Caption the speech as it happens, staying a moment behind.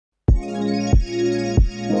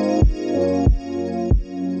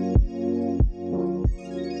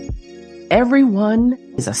Everyone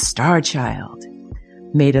is a star child,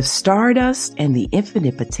 made of stardust and the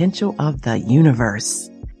infinite potential of the universe.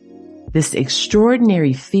 This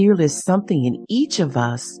extraordinary fearless something in each of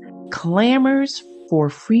us clamors for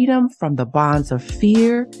freedom from the bonds of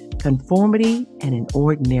fear, conformity, and an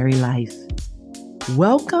ordinary life.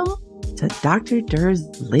 Welcome to Dr. Durrs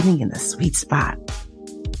Living in the Sweet Spot,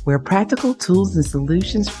 where practical tools and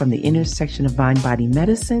solutions from the intersection of mind-body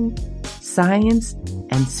medicine, science,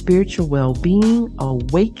 and spiritual well-being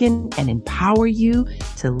awaken and empower you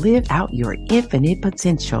to live out your infinite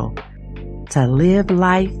potential, to live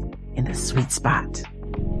life in the sweet spot.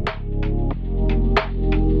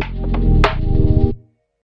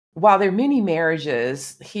 While there are many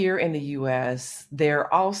marriages here in the U.S., there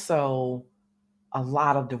are also a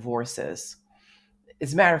lot of divorces.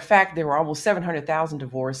 As a matter of fact, there were almost 700,000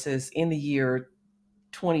 divorces in the year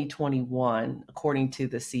 2021, according to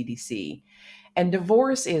the CDC. And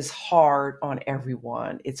divorce is hard on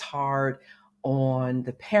everyone. It's hard on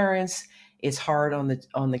the parents, it's hard on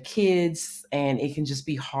the kids, and it can just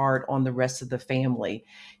be hard on the rest of the family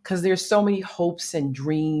because there's so many hopes and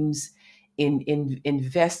dreams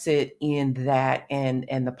invested in that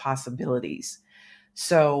and the possibilities.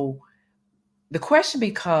 So the question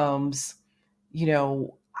becomes,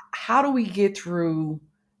 how do we get through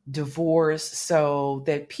divorce so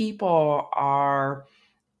that people are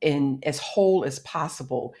in as whole as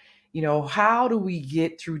possible? How do we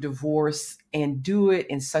get through divorce and do it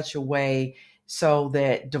in such a way so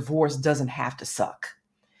that divorce doesn't have to suck?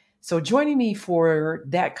 So joining me for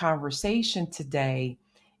that conversation today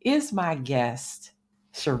is my guest,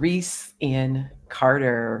 Cherice N.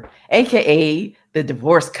 Carter, aka the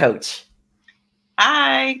divorce coach.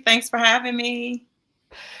 Hi, thanks for having me.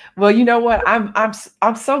 Well, you know what?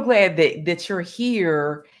 I'm so glad that you're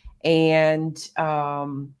here, and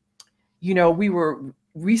we were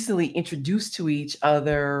recently introduced to each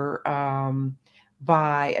other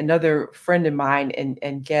by another friend of mine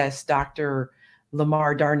and guest, Dr.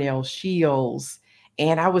 Lamar Darnell Shields,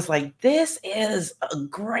 and I was like, this is a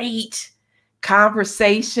great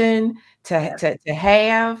conversation to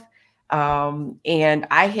have. And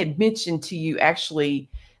I had mentioned to you actually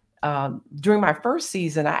during my first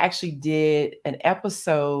season, I actually did an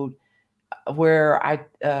episode where I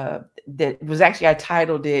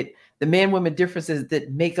titled it "The Men-Women Differences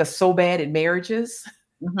That Make Us So Bad in Marriages."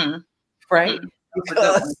 Mm-hmm. Right?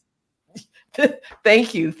 Because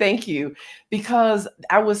thank you, because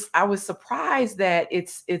I was surprised that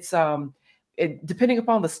it's depending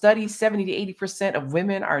upon the study, 70 to 80% of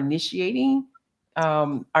women are initiating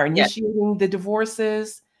the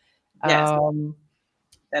divorces. Yes, Um,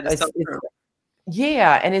 that is so it's true.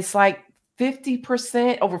 Yeah, and it's like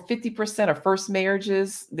 50%, over 50% of first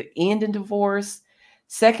marriages that end in divorce.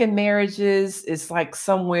 Second marriages is like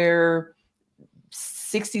somewhere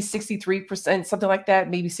 63%, something like that,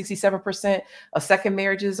 maybe 67% of second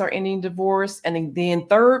marriages are ending in divorce. And then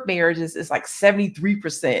third marriages is like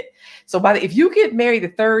 73%. So if you get married the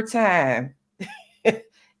third time,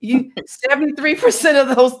 73%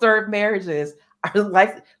 of those third marriages are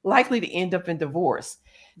likely to end up in divorce.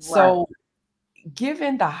 Right. So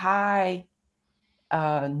given the high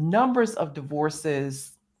numbers of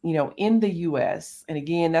divorces, in the U.S., and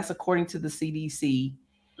again, that's according to the CDC,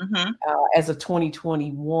 Mm-hmm. as of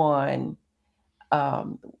 2021,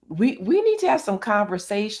 we need to have some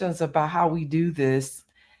conversations about how we do this,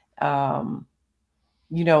 in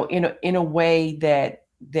a way that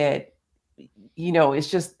it's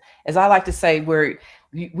just, as I like to say, where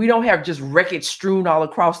we don't have just wreckage strewn all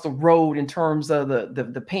across the road in terms of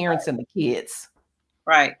the parents and the kids.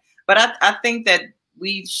 Right. But I think that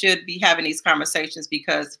we should be having these conversations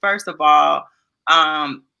because, first of all,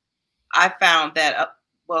 I found that,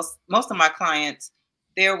 most of my clients,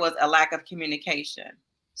 there was a lack of communication.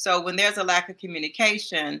 So when there's a lack of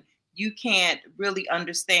communication, you can't really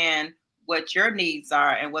understand what your needs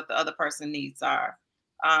are and what the other person's needs are.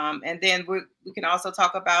 And then we can also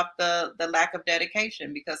talk about the lack of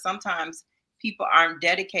dedication, because sometimes people aren't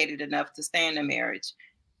dedicated enough to stay in a marriage.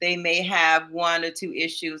 They may have one or two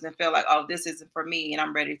issues and feel like, oh, this isn't for me and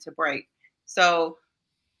I'm ready to break. So,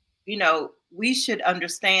 we should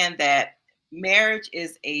understand that marriage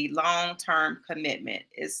is a long-term commitment.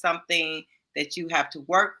 It's something that you have to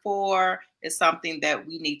work for. It's something that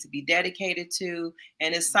we need to be dedicated to.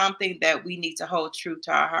 And it's something that we need to hold true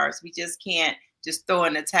to our hearts. We just can't just throw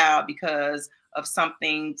in the towel because of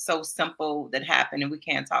something so simple that happened and we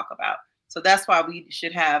can't talk about. So that's why we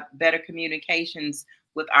should have better communications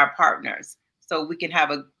with our partners, so we can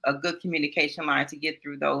have a good communication line to get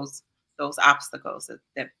through those obstacles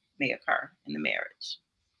that may occur in the marriage.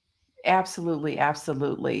 Absolutely,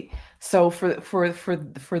 absolutely. So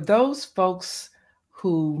for those folks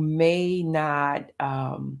who may not,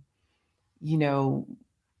 you know,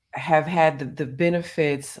 have had the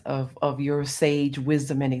benefits of your sage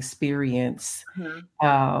wisdom and experience, Mhm.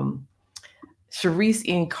 um, Cherice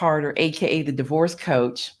N. Carter, aka the divorce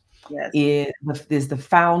coach, Yes, is the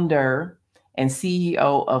founder and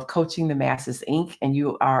CEO of Coaching the Masses Inc. And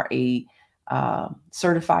you are a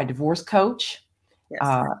certified divorce coach, yes,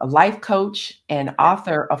 a life coach, and yes,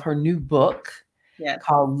 author of her new book yes,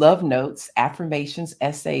 called Love Notes: Affirmations,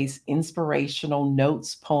 Essays, Inspirational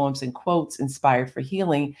Notes, Poems, and Quotes Inspired for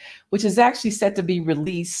Healing, which is actually set to be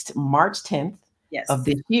released March 10th of yes,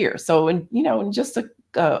 this year. So, in just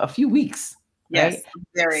a few weeks, right? yes. I'm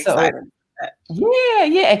very So, excited about that. yeah,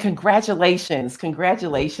 yeah, and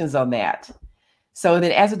congratulations on that. So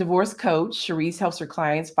then, as a divorce coach, Cherise helps her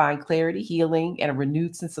clients find clarity, healing, and a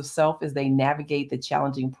renewed sense of self as they navigate the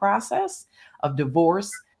challenging process of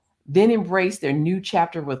divorce, then embrace their new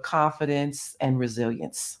chapter with confidence and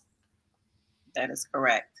resilience. That is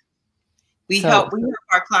correct. So, We help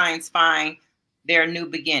our clients find their new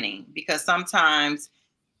beginning because sometimes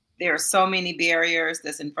there are so many barriers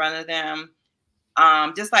that's in front of them.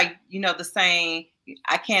 Just like the saying,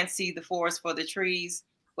 I can't see the forest for the trees.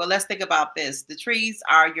 Well, let's think about this. The trees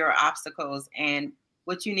are your obstacles, and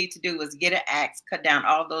what you need to do is get an axe, cut down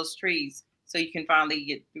all those trees so you can finally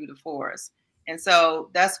get through the forest. And so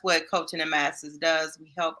that's what Coaching the Masses does.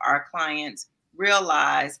 We help our clients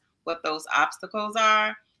realize what those obstacles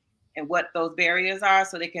are and what those barriers are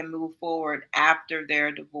so they can move forward after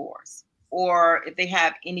their divorce, or if they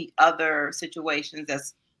have any other situations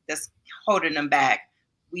that's holding them back,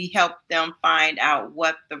 we help them find out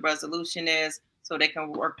what the resolution is so they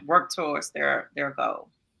can work towards their goal.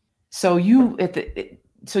 so you at the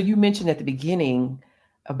so you mentioned at the beginning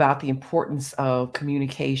about the importance of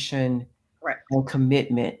communication Correct. and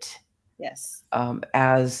commitment Yes.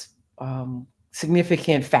 as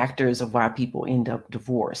significant factors of why people end up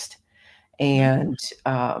divorced. Hmm. And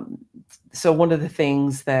um, so one of the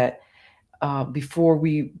things that before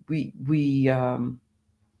we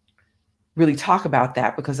really talk about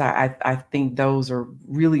that, because I think those are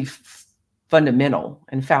really fundamental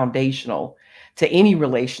and foundational to any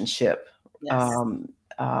relationship, Yes. um,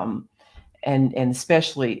 um, and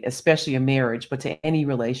especially a marriage, but to any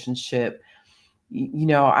relationship. You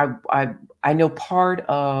know, I know part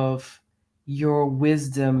of your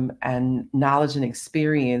wisdom and knowledge and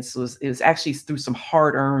experience was it was actually through some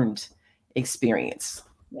hard earned experience.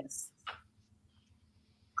 Yes.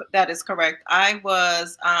 That is correct. I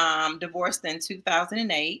was divorced in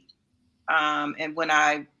 2008. And when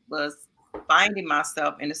I was finding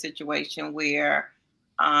myself in a situation where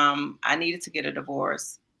I needed to get a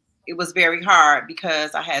divorce, it was very hard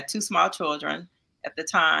because I had two small children at the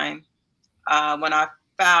time. When I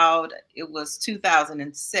filed, it was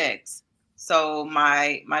 2006. So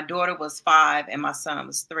my daughter was 5 and my son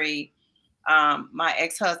was 3. My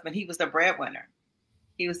ex husband, he was the breadwinner.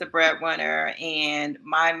 He was the breadwinner, and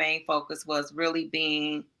my main focus was really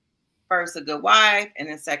being first a good wife, and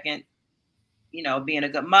then second, being a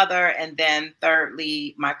good mother, and then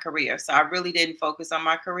thirdly, my career. So I really didn't focus on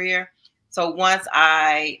my career. So once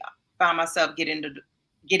I found myself getting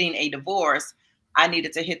a divorce, I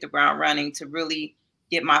needed to hit the ground running to really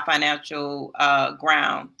get my financial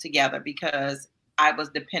ground together because I was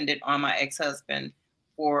dependent on my ex husband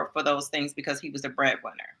for those things because he was a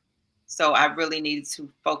breadwinner. So I really needed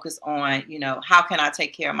to focus on, how can I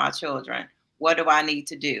take care of my children? What do I need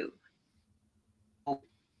to do?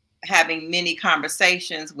 Having many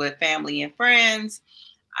conversations with family and friends,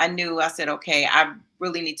 I said, okay, I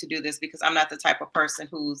really need to do this because I'm not the type of person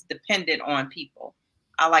who's dependent on people.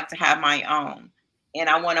 I like to have my own. And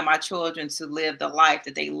I wanted my children to live the life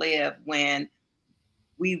that they lived when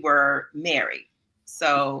we were married.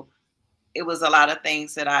 So it was a lot of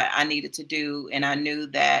things that I needed to do. And I knew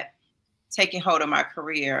that taking hold of my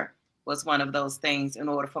career was one of those things in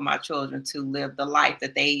order for my children to live the life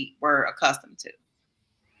that they were accustomed to.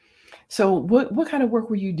 So what kind of work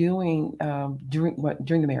were you doing during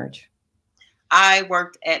the marriage? I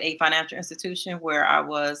worked at a financial institution where I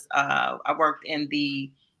worked in the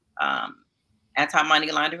um, anti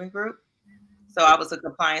money laundering group. So I was a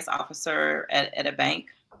compliance officer at a bank.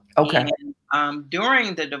 Okay. And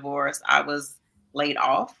during the divorce, I was laid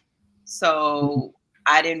off. Mhm. So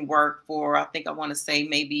I didn't work for, I think I want to say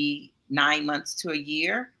maybe 9 months to a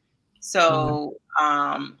year. Mhm. So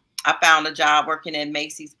I found a job working at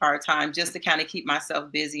Macy's part time just to kind of keep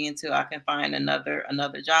myself busy until I can find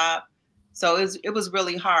another job. So it was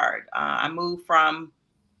really hard. I moved from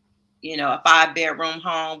a 5-bedroom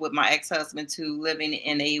home with my ex-husband to living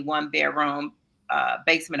in a 1-bedroom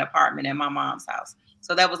basement apartment in my mom's house.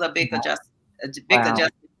 So that was a big Wow.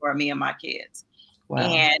 adjustment for me and my kids. Wow.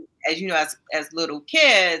 And as you know, as little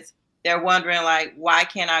kids, they're wondering like, why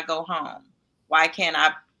can't I go home? Why can't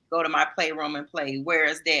I go to my playroom and play? Where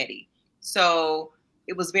is daddy? So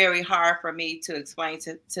it was very hard for me to explain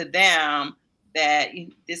to them that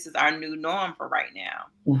this is our new norm for right now.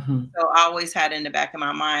 Hmm. So I always had in the back of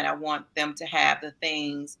my mind, I want them to have the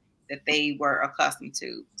things that they were accustomed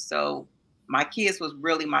to. So my kids was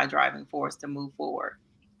really my driving force to move forward,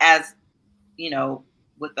 as you know,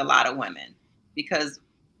 with a lot of women, because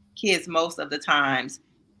kids most of the times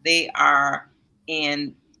they are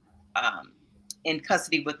in um, in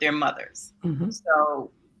custody with their mothers. Hmm.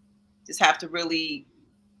 So just have to really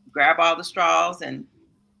grab all the straws and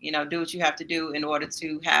do what you have to do in order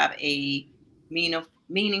to have a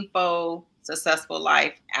meaningful, successful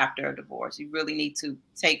life after a divorce. You really need to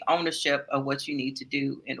take ownership of what you need to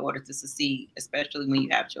do in order to succeed, especially when you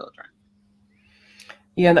have children.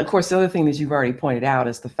 Yeah, and of course, the other thing that you've already pointed out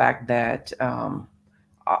is the fact that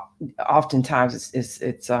oftentimes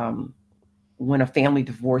it's when a family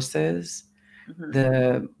divorces, Hmm.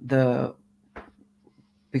 the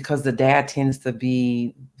because the dad tends to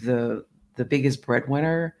be the biggest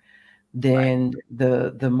breadwinner, Right. then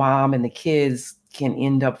the mom and the kids can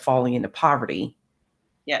end up falling into poverty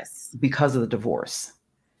Yes. because of the divorce.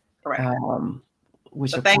 Correct. Um,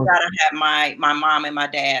 which But of thank course, God I had my mom and my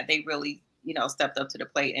dad. They really, stepped up to the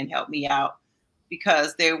plate and helped me out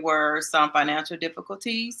because there were some financial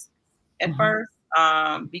difficulties at mhm,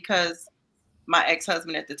 first. Because my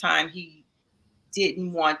ex-husband at the time, he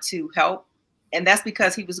didn't want to help, and that's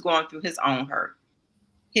because he was going through his own hurt.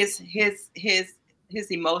 His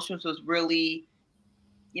emotions was really,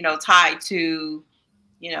 tied to,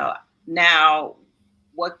 you know, now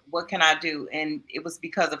what can I do? And it was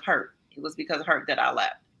because of hurt. It was because of hurt that I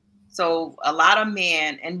left. So a lot of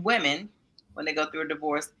men and women, when they go through a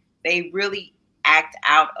divorce, they really act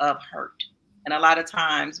out of hurt. And a lot of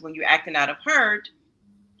times when you're acting out of hurt,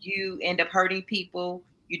 you end up hurting people.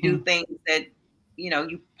 You do mm, things that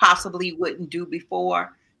you possibly wouldn't do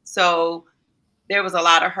before. So there was a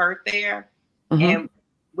lot of hurt there, mhm. and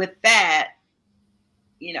with that,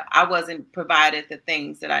 I wasn't provided the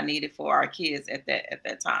things that I needed for our kids at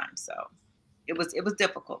that time. So it was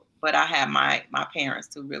difficult, but I had my parents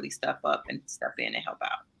to really step up and step in and help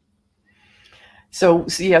out. So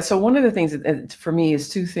yeah, so one of the things that for me is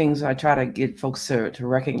two things I try to get folks to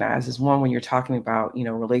recognize is one, when you're talking about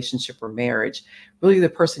relationship or marriage, really the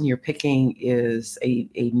person you're picking is a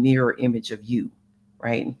mirror image of you,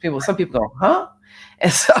 right? And some people go, huh?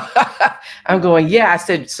 And so I'm going, yeah.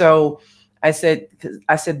 I said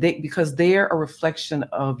because they're a reflection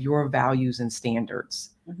of your values and standards.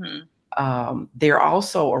 Hmm. They're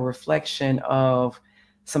also a reflection of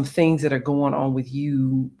some things that are going on with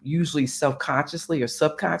you, usually self-consciously or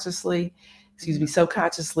subconsciously, excuse me, Hmm.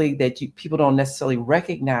 subconsciously, that people don't necessarily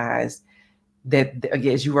recognize, that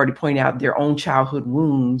again, as you already pointed out, their own childhood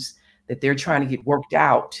wounds that they're trying to get worked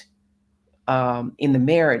out in the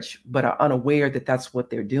marriage, but are unaware that that's what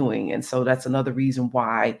they're doing. And so that's another reason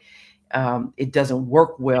why it doesn't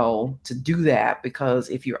work well to do that, because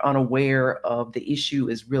if you're unaware of the issue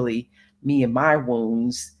is really me and my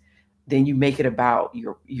wounds, then you make it about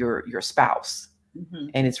your spouse, Hmm.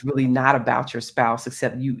 and it's really not about your spouse,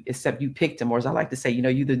 except you picked them, or as I like to say,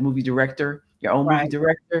 you the movie director, your own movie Right.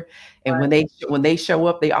 director, and Right. when they show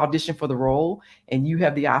up, they audition for the role, and you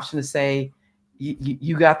have the option to say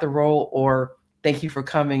you got the role, or thank you for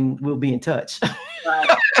coming, we'll be in touch. Right.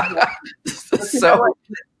 Yeah. But you know what? So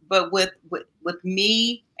But with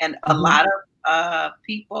me and a mhm, lot of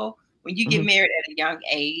people, when you get mhm, married at a young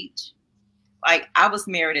age, like I was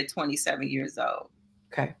married at 27 years old.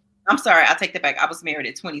 okay. I'm sorry, I take that back. I was married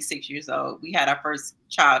at 26 years old. We had our first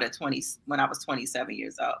child at 20 when I was 27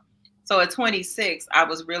 years old. So at 26, I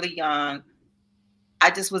was really young. I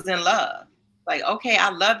just was in love. Like, okay, I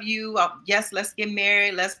love you. Yes, let's get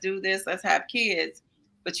married. Let's do this. Let's have kids.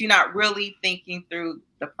 But you're not really thinking through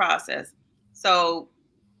the process. So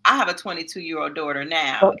I have a 22-year-old daughter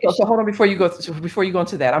now, So, and so, so hold on before you go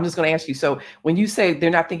into that. I'm just going to ask you. So when you say they're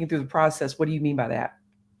not thinking through the process, what do you mean by that?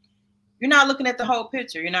 you're not looking at the whole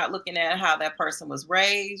picture. You're not looking at how that person was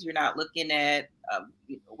raised. You're not looking at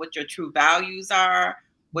what your true values are, Mhm.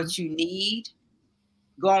 what you need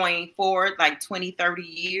going forward, like 20, 30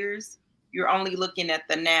 years. You're only looking at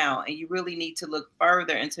the now, and you really need to look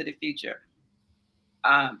further into the future.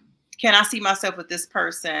 Um, can I see myself with this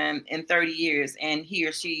person in 30 years and he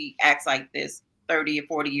or she acts like this 30 or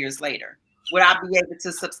 40 years later? Would I be able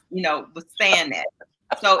to, withstand that?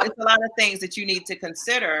 So it's a lot of things that you need to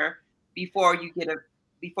consider before you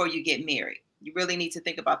before you get married. You really need to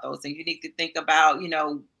think about those things. You need to think about,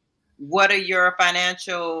 what are your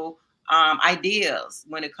financial ideas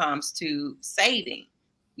when it comes to saving?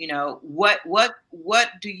 What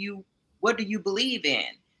do you believe in?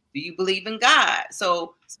 Do you believe in God?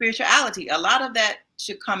 So spirituality, a lot of that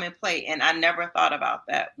should come in play. And I never thought about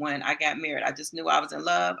that when I got married. I just knew I was in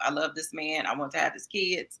love. I love this man. I want to have his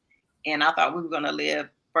kids, and I thought we were going to live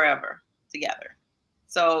forever together.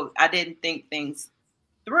 So I didn't think things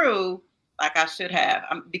through like I should have,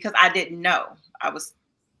 because I didn't know. I was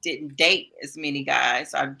didn't date as many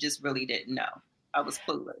guys. So I just really didn't know. I was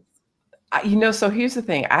clueless. So here's the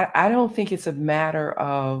thing. I don't think it's a matter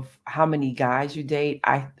of how many guys you date.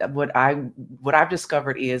 What I've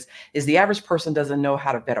discovered is the average person doesn't know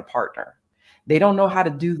how to vet a partner. They don't know how to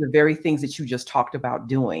do the very things that you just talked about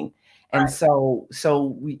doing. And Right. so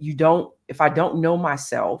you don't, if I don't know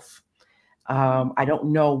myself, I don't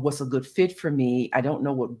know what's a good fit for me. I don't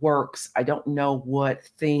know what works. I don't know what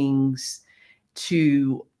things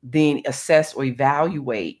to then assess or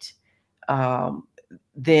evaluate. Um,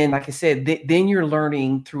 then, like I said, then you're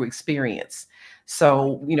learning through experience. Right.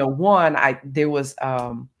 So, one, there was,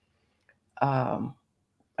 um,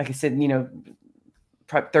 like I said,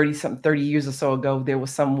 30 years or so ago, there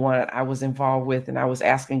was someone I was involved with, and I was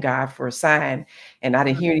asking God for a sign, and I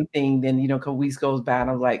didn't hear anything. Then, a couple weeks goes by, and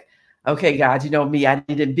I'm like, okay, God, you know me, I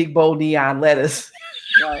needed big bold neon letters.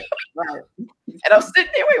 Right. Right. And I'm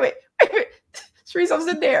sitting there, wait. Sharice, I'm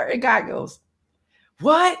sitting there, and God goes,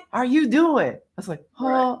 what are you doing? I was like,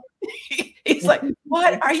 Right. huh? He's like,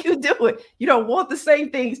 what are you doing? You don't want the same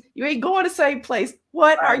things. You ain't going the same place.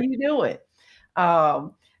 What are Right. you doing?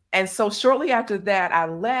 Um, and so shortly after that, I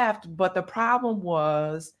left. But the problem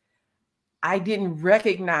was I didn't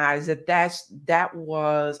recognize that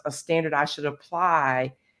was a standard I should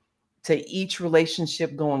apply to each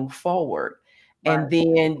relationship going forward. And Right.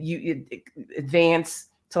 then advance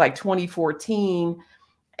to like 2014,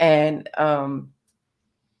 and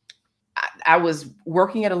I was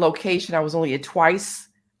working at a location. I was only at twice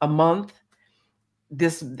a month.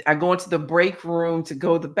 I go into the break room to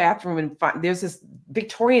go to the bathroom, and there's this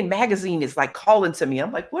Victorian magazine is like calling to me.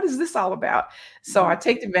 I'm like, what is this all about? So I Mhm.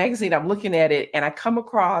 take the magazine, I'm looking at it, and I come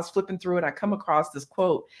across, flipping through it, I come across this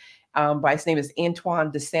quote by his name is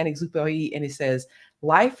Antoine de Saint-Exupéry, and it says,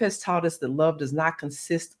 life has taught us that love does not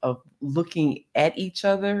consist of looking at each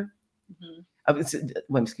other. Mhm.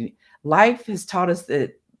 Excuse me. Life has taught us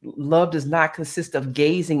that love does not consist of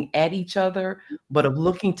gazing at each other, but of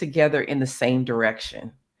looking together in the same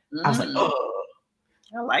direction. I was like, Mm. oh,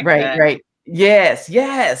 I like right, that. right. Yes,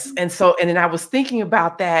 yes. And then I was thinking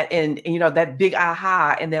about that, and that big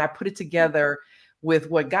aha, and then I put it together with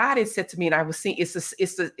what God had said to me, and I was seeing it's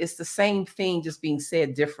the same thing just being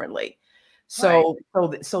said differently. Right.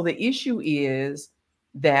 So the issue is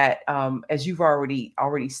that, as you've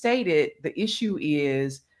already stated, the issue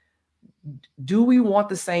is, do we want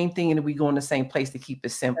the same thing, and are we going the same place, to keep it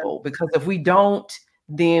Yeah. simple? Because if we don't,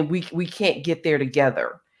 then we can't get there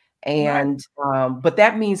together. Right. And but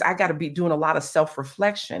that means I got to be doing a lot of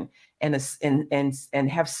self-reflection, and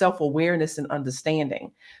have self-awareness and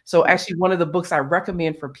understanding. So Mhm. actually, one of the books I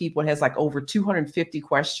recommend for people, it has like over 250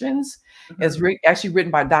 questions. It's Mhm. actually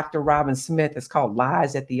written by Dr. Robin Smith. It's called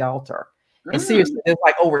Lies at the Altar. And Mm. seriously, there's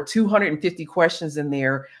like over 250 questions in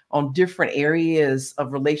there on different areas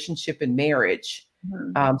of relationship and marriage.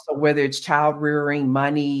 Mhm. So whether it's child rearing,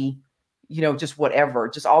 money, just whatever,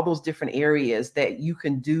 just all those different areas that you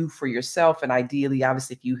can do for yourself. And ideally,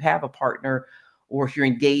 obviously, if you have a partner, or if you're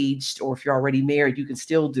engaged, or if you're already married, you can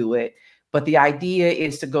still do it. But the idea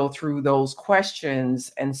is to go through those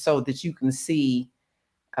questions, and so that you can see,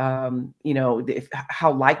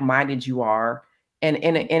 how like-minded you are, and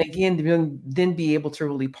again, then be able to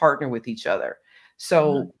really partner with each other. Mhm.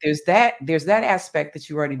 So there's that aspect that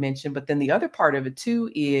you already mentioned, but then the other part of it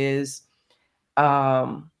too is,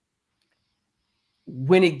 um,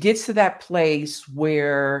 when it gets to that place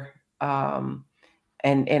where,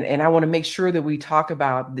 and I want to make sure that we talk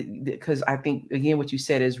about, because I think, again, what you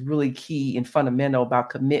said is really key and fundamental about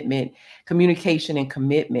commitment, communication, and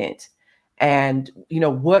commitment. And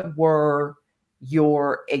what were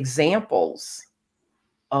your examples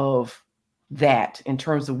of that, in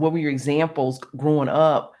terms of what were your examples growing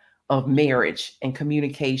up of marriage and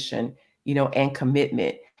communication, and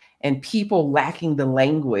commitment, and people lacking the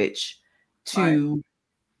language Right. to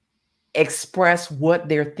express what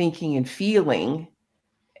they're thinking and feeling.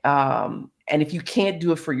 And if you can't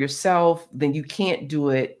do it for yourself, then you can't do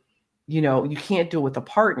it with a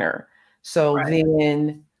partner. So Right.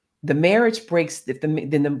 then, the marriage breaks, if the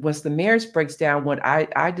then the, once the marriage breaks down, what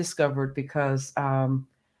I discovered, because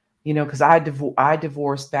because I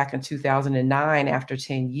divorced back in 2009 after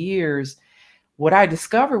 10 years. What I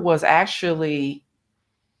discovered was actually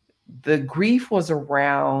the grief was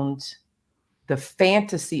around the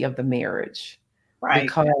fantasy of the marriage, Right.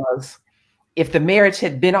 because if the marriage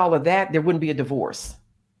had been all of that, there wouldn't be a divorce.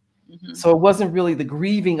 Hmm. So it wasn't really the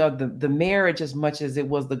grieving of the marriage as much as it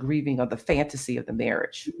was the grieving of the fantasy of the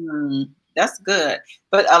marriage. That's good.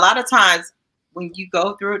 But a lot of times when you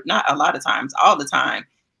go through it, not a lot of times, all the time,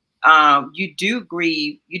 you do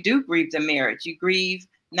grieve the marriage, you grieve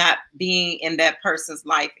not being in that person's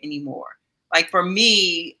life anymore. Like for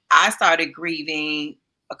me, I started grieving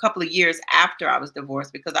a couple of years after I was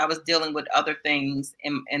divorced because I was dealing with other things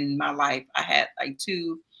in my life. I had like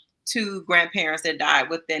two grandparents that died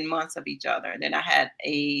within months of each other, and then I had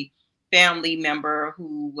a family member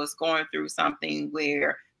who was going through something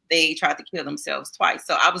where they tried to kill themselves twice.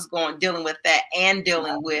 So I was dealing with that and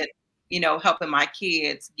dealing with helping my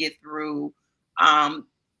kids get through um,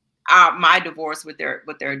 my divorce with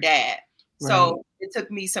their dad. Right. So it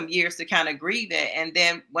took me some years to kind of grieve it. And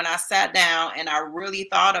then when I sat down and I really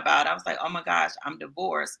thought about it, I was like, oh my gosh, I'm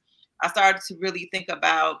divorced. I started to really think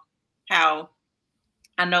about how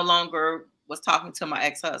I no longer was talking to my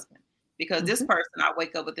ex-husband because this Mhm. person, I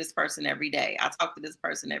wake up with this person every day. I talk to this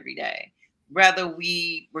person every day. Whether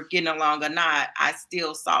we were getting along or not, I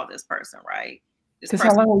still saw this person, right? This Because how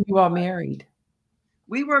person, long were you all married?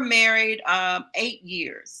 we were married 8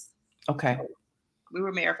 years. Okay. We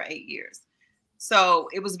were married for 8 years. So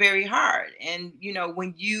it was very hard. And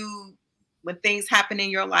when things happen in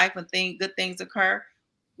your life, when good things occur,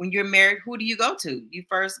 when you're married, who do you go to? You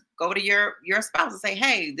first go to your spouse and say,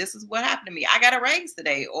 "Hey, this is what happened to me. I got a raise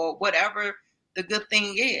today," or whatever the good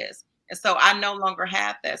thing is. And so I no longer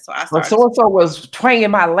had that. So I Well, started so and so was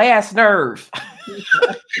twanging my last nerve.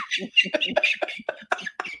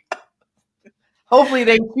 Hopefully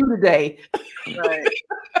they you today. right.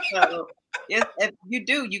 So if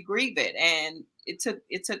you grieve it, and it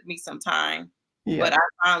took me some time, but Yeah. I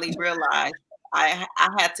finally realized I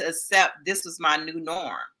had to accept this was my new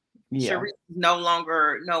norm. Yeah. Cherice is no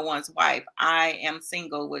longer no one's wife. I am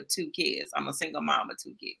single with 2 kids. I'm a single mom with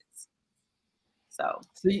 2 kids. So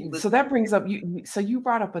it was So that brings up so you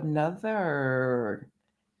brought up another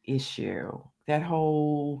issue. That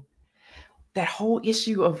whole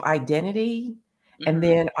issue of identity, and hmm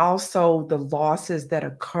then also the losses that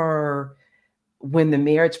occur when the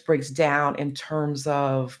marriage breaks down in terms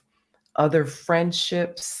of other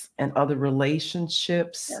friendships and other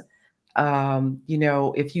relationships. yes,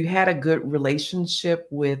 If you had a good relationship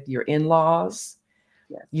with your in-laws,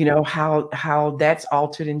 yes. how that's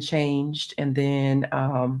altered and changed. And then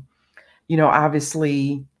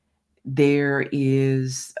obviously there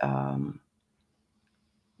is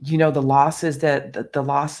the losses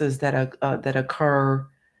that occur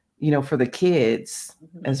for the kids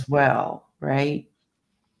hmm as well, right?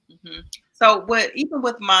 hmm So even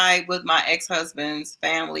with my ex-husband's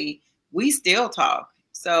family, we still talk.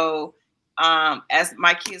 So as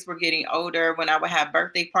my kids were getting older, when I would have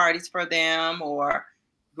birthday parties for them or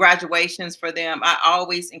graduations for them, I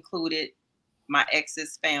always included my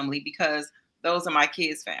ex's family because those are my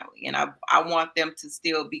kids' family, and I want them to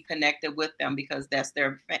still be connected with them because that's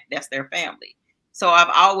their family. So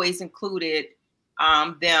I've always included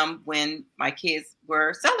them when my kids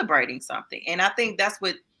were celebrating something, and I think that's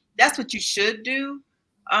what you should do.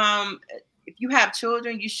 Um, if you have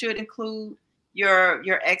children, you should include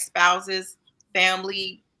your ex spouse's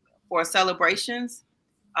family for celebrations,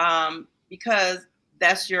 because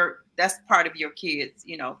that's part of your kids,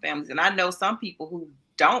 families. And I know some people who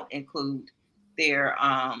don't include their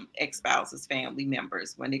ex spouse's family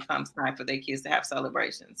members when it comes time for their kids to have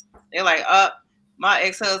celebrations. They're like, my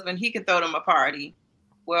ex husband, he can throw them a party.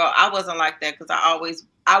 Well, I wasn't like that because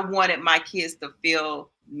I wanted my kids to feel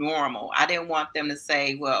normal. I didn't want them to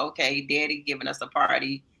say, well, okay, daddy giving us a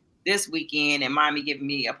party this weekend and mommy giving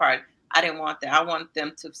me a party. I didn't want that. I want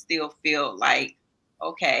them to still feel like,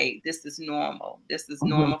 okay, this is normal. This is Mhm.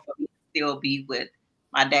 normal for me to still be with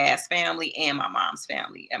my dad's family and my mom's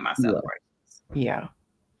family at my Yeah. celebrations. Yeah.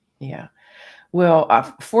 Yeah. Well,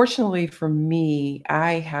 fortunately for me,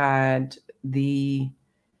 I had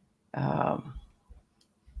um,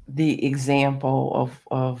 the example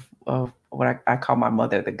of what I call my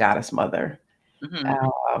mother, the goddess mother. Hmm.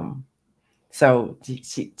 Um, so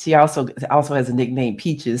she also has a nickname,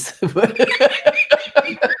 Peaches.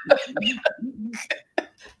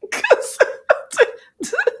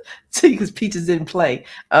 Because Peaches didn't play.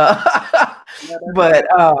 No, that's But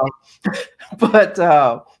right. but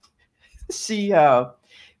she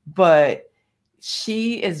but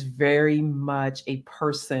she is very much a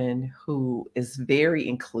person who is very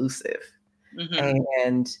inclusive. Mm-hmm.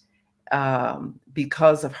 And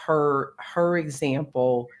because of her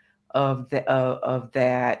example of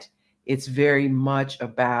that, it's very much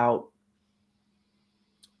about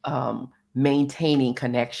maintaining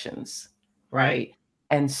connections, Right. right?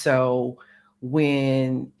 And so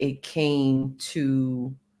when it came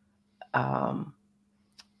to um,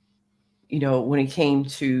 when it came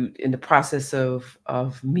to in the process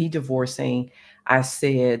of me divorcing, I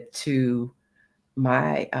said to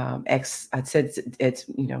my ex, I said it's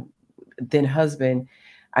then husband,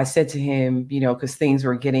 I said to him, because things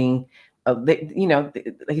were getting, like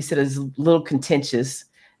he said, it was a little contentious.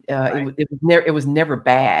 Right. It was never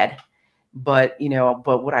bad, but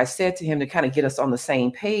but what I said to him to kind of get us on the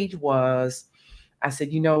same page was, I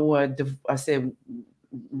said, you know what, I said,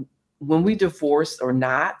 when we divorce or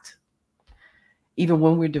not, even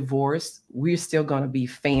when we're divorced, we're still going to be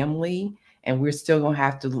family, and we're still going to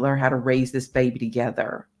have to learn how to raise this baby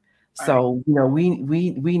together. Right. So, we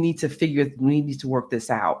need to we need to work this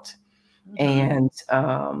out. Mm-hmm. And,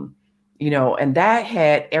 and that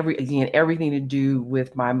had everything to do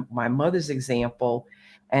with my mother's example.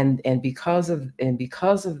 And because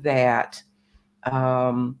of that,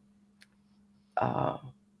 um, uh,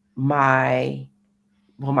 my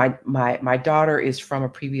my daughter is from a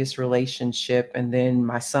previous relationship, and then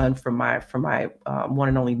my son from my one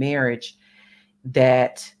and only marriage.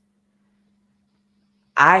 That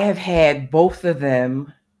I have had both of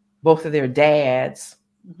their dads,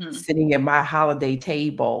 Mm-hmm. sitting at my holiday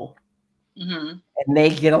table, Mm-hmm. and they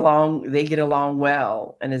get along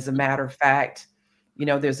well. And as a matter of fact,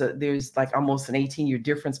 there's like almost an 18-year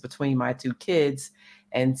difference between my two kids.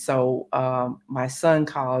 And so my son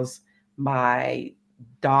calls my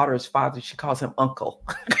daughter's father, she calls him uncle.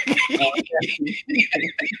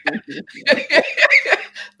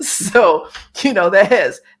 So that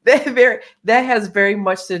has very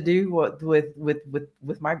much to do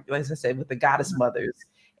with my, as I said, with the goddess mother's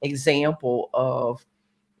example of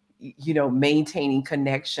maintaining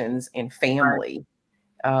connections and Right. family,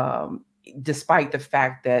 um, despite the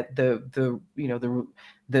fact that the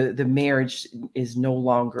marriage is no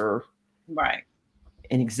longer Right.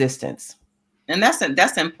 in existence. And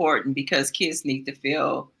that's important because kids need to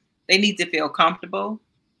feel, they need to feel comfortable.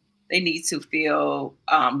 They need to feel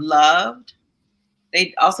loved.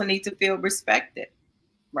 They also need to feel respected,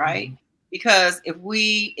 right? Mhm. Because if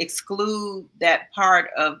we exclude that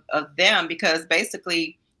part of them, because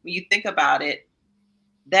basically when you think about it,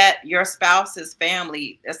 that your spouse's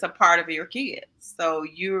family, that's a part of your kids, so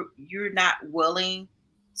you're not willing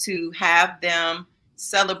to have them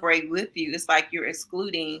celebrate with you. It's like you're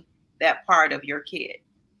excluding that part of your kid.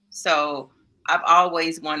 So I've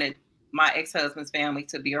always wanted my ex-husband's family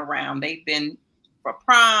to be around. They've been for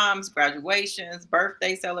proms, graduations,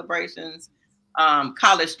 birthday celebrations,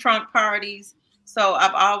 college trunk parties. So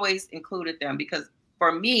I've always included them because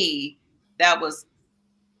for me that was,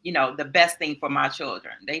 the best thing for my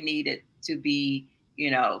children. They needed to be,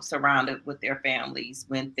 surrounded with their families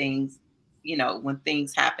when things, when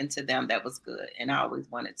things happened to them that was good. And I always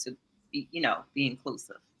wanted to be, be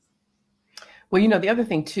inclusive. Well, the other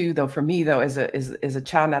thing too, though, for me, though, as a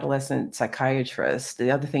child and adolescent psychiatrist, the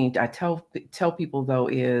other thing I tell people though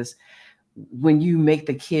is, when you make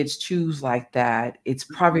the kids choose like that, it's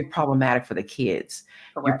Mhm. probably problematic for the kids.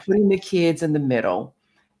 You're Correct. putting the kids in the middle,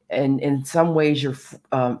 and in some ways, you're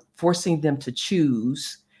forcing them to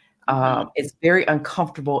choose. Hmm. It's very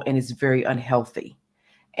uncomfortable and it's very unhealthy.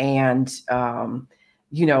 And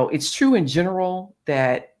it's true in general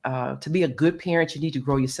that to be a good parent, you need to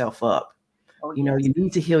grow yourself up. Oh yes. You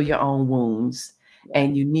need to heal your own wounds, Yes.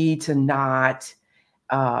 and you need to not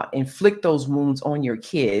inflict those wounds on your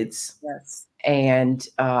kids. Yes. And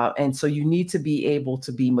so you need to be able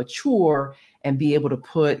to be mature and be able to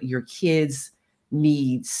put your kids'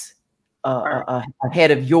 needs Right.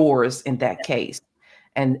 ahead of yours in that case.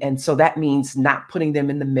 And so that means not putting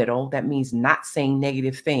them in the middle. That means not saying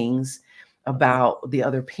negative things Yes. about the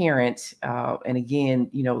other parent, and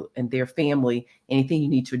again, and their family. Anything you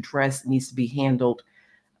need to address needs to be handled,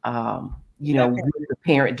 With that with the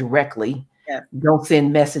parent directly. parent. Don't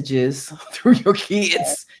send messages through your Yes.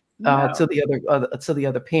 kids No. to the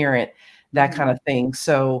other parent, that kind Hmm. of thing.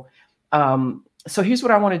 So here's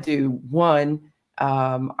what I want to do. One,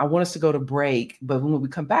 I want us to go to break, but when we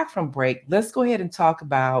come back from break, let's go ahead and talk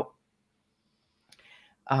about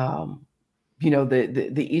um,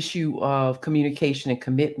 the issue of communication and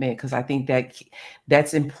commitment, because I think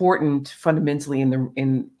that's important fundamentally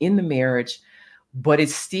in the marriage, but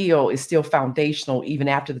it's still foundational even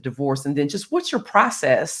after the divorce. And then just what's your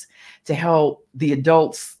process to help the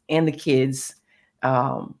adults and the kids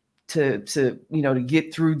um, to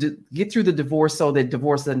get through the divorce so that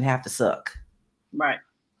divorce doesn't have to suck. Right.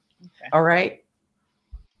 Okay. All right.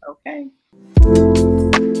 Okay.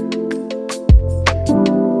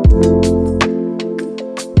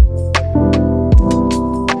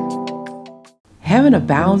 Heaven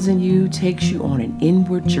Abounds in You takes you on an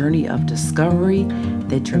inward journey of discovery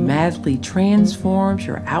that dramatically transforms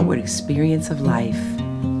your outward experience of life.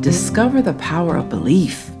 Discover the power of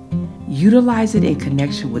belief. Utilize it in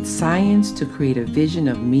connection with science to create a vision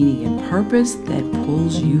of meaning and purpose that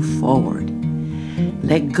pulls you forward.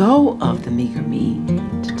 Let go of the meager me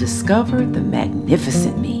to discover the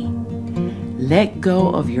magnificent me. Let go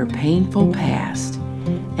of your painful past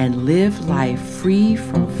and live life free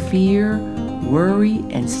from fear, worry,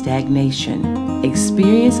 and stagnation.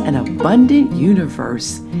 Experience an abundant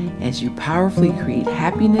universe as you powerfully create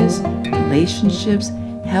happiness, relationships,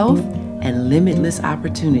 health, and limitless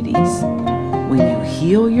opportunities. When you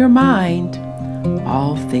heal your mind,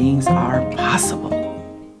 all things are possible.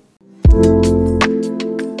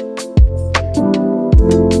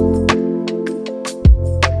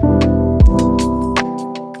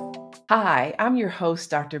 Hi, I'm your host,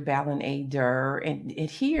 Dr. Ballin A. Durr, and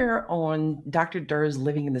here on Dr. Durr's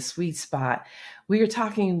Living in the Sweet Spot, we are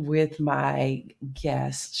talking with my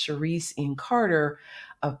guest, Cherice N.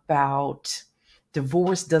 about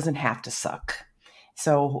divorce doesn't have to suck.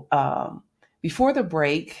 So, before the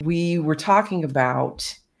break, we were talking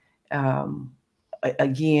about, um,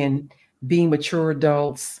 again, being mature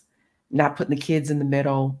adults, not putting the kids in the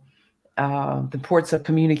middle, the importance of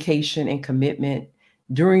communication and commitment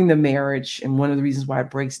during the marriage, and one of the reasons why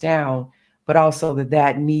it breaks down, but also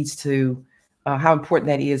that needs to how important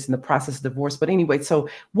that is in the process of divorce. But anyway, so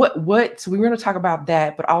what so we were going to talk about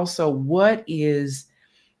that, but also what is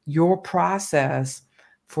your process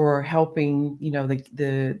for helping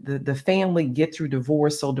the family get through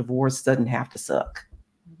divorce so divorce doesn't have to suck.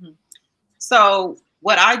 Mhm. So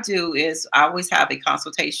what I do is I always have a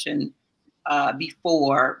consultation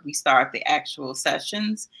before we start the actual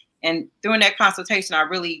sessions. And during that consultation, I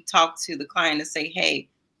really talk to the client and say, hey,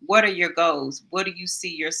 what are your goals? What do you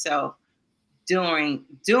see yourself doing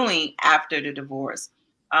after the divorce?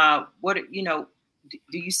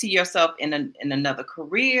 Do you see yourself in another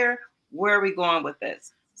career? Where are we going with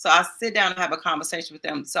this? So I sit down and have a conversation with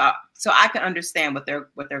them so I can understand what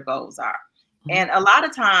their goals are. Mhm. And a lot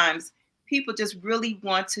of times people just really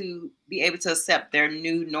want to be able to accept their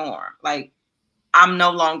new norm. Like, I'm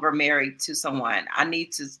no longer married to someone. I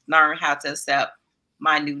need to learn how to accept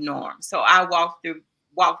my new norm. So I walk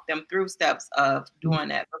them through steps of doing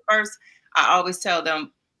that. But first, I always tell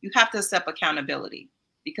them you have to accept accountability,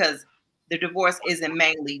 because the divorce isn't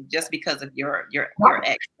mainly just because of your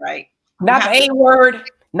ex, right? You Not the have to A word.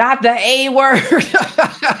 Not the A word.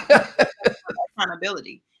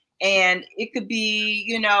 accountability. And it could be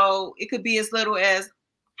as little as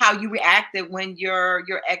how you reacted when your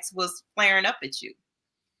ex was flaring up at you,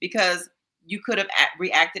 because you could have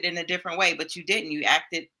reacted in a different way, but you didn't. You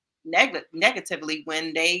acted negatively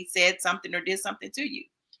when they said something or did something to you.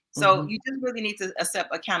 So Mhm. you just really need to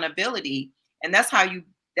accept accountability, and that's how you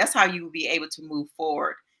will be able to move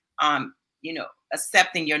forward.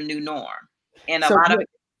 Accepting your new norm, and a So lot of what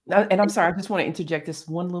and I'm sorry, I just want to interject this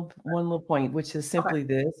one little point, which is okay. simply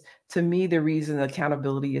this. To me, the reason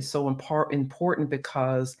accountability is so important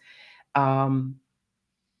because um,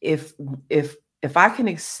 if if if I can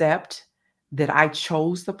accept that I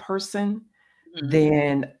chose the person, Mhm.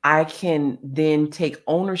 then I can then take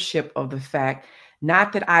ownership of the fact,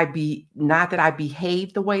 not that I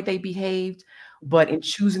behaved the way they behaved, but Mhm. in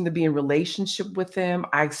choosing to be in relationship with them,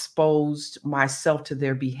 I exposed myself to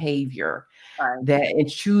their behavior. Right. That in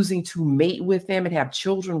choosing to mate with them and have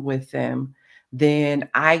children with them, then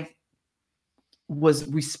I was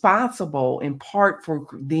responsible in part for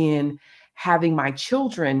then having my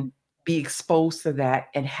children be exposed to that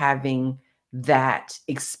and having that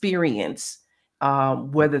experience,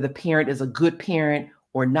 whether the parent is a good parent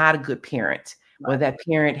or not a good parent, whether Right. that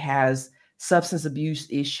parent has substance abuse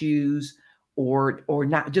issues or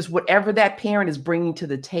not, just whatever that parent is bringing to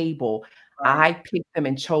the table. Right. I picked them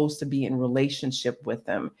and chose to be in relationship with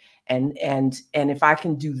them, and if I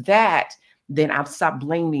can do that, then I'll stop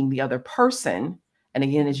blaming the other person. And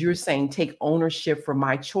again, as you're saying, take ownership for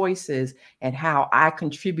my choices and how I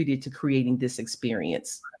contributed to creating this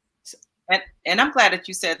experience. So, And I'm glad that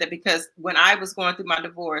you said that, because when I was going through my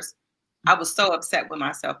divorce, I was so upset with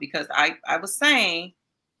myself because I was saying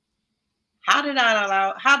how did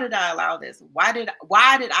I allow this? Why did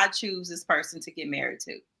I choose this person to get married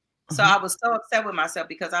to? So I Mhm. was so upset with myself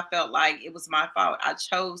because I felt like it was my fault. I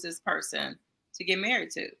chose this person to get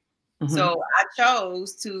married to. Mhm. So I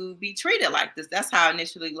chose to be treated like this. That's how I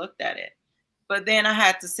initially looked at it. But then I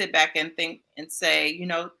had to sit back and think and say,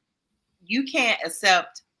 you can't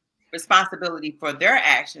accept responsibility for their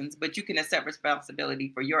actions, but you can accept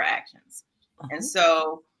responsibility for your actions. And Mhm.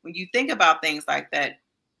 so when you think about things like that,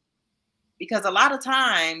 because a lot of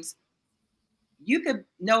times you could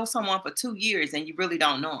know someone for 2 years and you really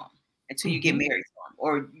don't know them until you get Mhm. married to them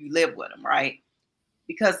or you live with them, right?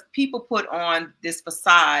 Because people put on this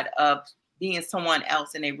facade of being someone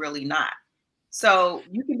else and they really not. So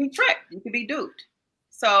you can be tricked, you can be duped.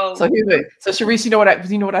 So So here's really, it. So Cherice, you know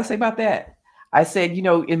what I say about that? I said,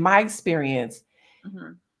 in my experience,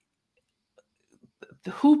 mhm,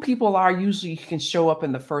 who people are usually can show up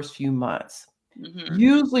in the first few months, mhm,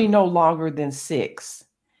 usually no longer than 6.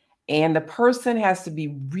 And the person has to be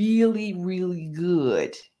really, really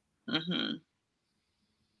good mhm.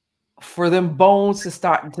 for them bones to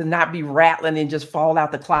start to not be rattling and just fall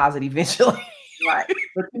out the closet eventually. Right.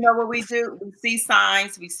 But you know what we do? We see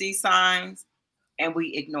signs, and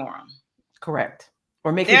we ignore them. Correct.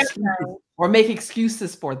 There's signs Or make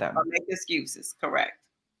excuses for or them. make excuses. Correct.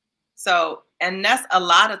 So, and that's a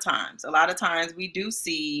lot of times. A lot of times we do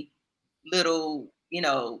see little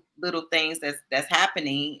things that's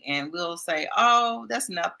happening, and we'll say, "Oh, that's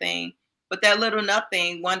nothing." But that little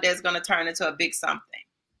nothing one day is going to turn into a big something.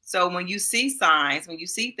 So when you see signs, when you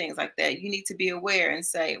see things like that, you need to be aware and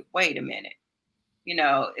say, "Wait a minute.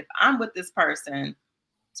 If I'm with this person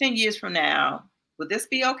 10 years from now, would this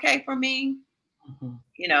be okay for me?" Mhm.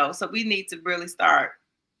 So we need to really start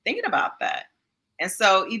thinking about that. And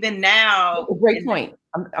so even now, A great point.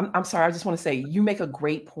 I'm sorry. I just want to say you make a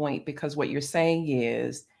great point because what you're saying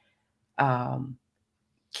is, um,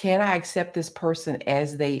 can I accept this person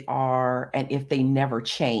as they are, and if they never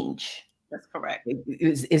change? that's correct.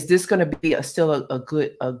 Is this going to be still a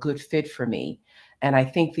good fit for me? And I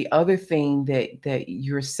think the other thing that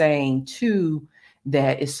you're saying too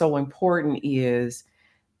that is so important is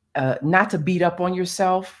not to beat up on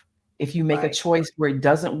yourself if you make a Right. choice where it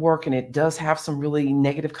doesn't work and it does have some really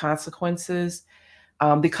negative consequences,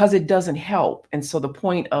 because it doesn't help. And so the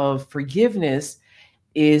point of forgiveness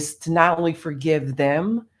is to not only forgive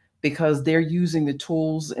them because they're using the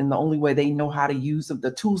tools and the only way they know how to use them,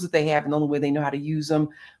 the tools that they have, and the only way they know how to use them,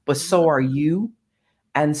 but so Mhm. are you.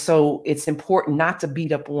 And so it's important not to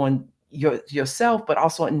beat up on yourself, but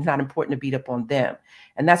also it's not important to beat up on them.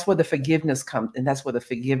 And that's where the forgiveness comes, and that's where the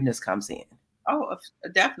forgiveness comes in. Oh,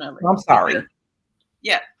 definitely. I'm Because sorry.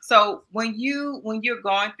 yeah, so when you're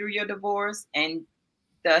going through your divorce, and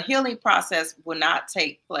the healing process will not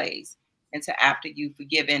take place until after you've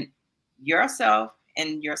forgiven yourself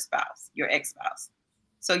and your spouse, your ex-spouse.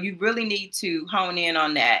 So you really need to hone in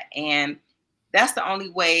on that. And that's the only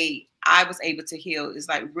way I was able to heal, is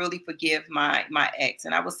like really forgive my ex.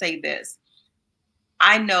 And I will say this.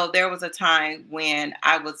 I know there was a time when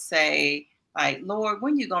I would say, like, Lord,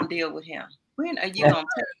 when you gonna deal with him? When are you gonna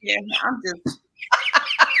take care of him? I'm just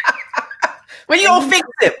When you and gonna fix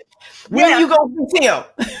it? When yeah, you gonna fix him?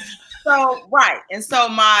 so right. And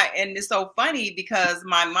it's so funny because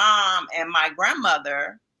my mom and my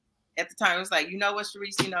grandmother at the time was like, you know what,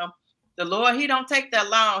 Cherice, the Lord, he don't take that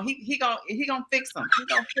long. He gonna fix them. He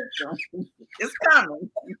gonna fix them. It's coming.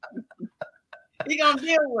 He gonna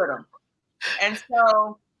deal with them. And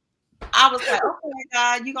so I was like, okay,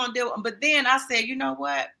 God, you gonna deal with them. But then I said, you know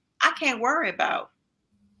what? I can't worry about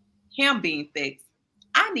him being fixed.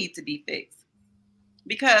 I need to be fixed.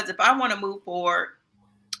 Because if I want to move forward,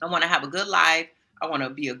 I want to have a good life. I want to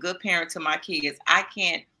be a good parent to my kids. I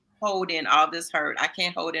can't hold in all this hurt. I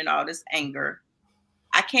can't hold in all this anger.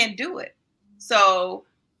 I can't do it. So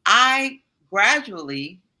I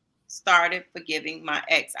gradually started forgiving my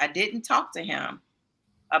ex. I didn't talk to him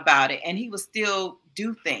about it, and he would still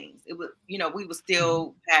do things. It would, we would Mhm.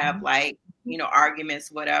 still have, Mhm. like,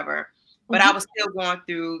 arguments, whatever. But I Mhm. was still going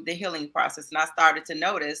through the healing process, and I started to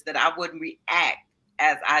notice that I wouldn't react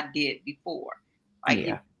as I did before. Like if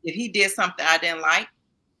Yeah. if he did something I didn't like,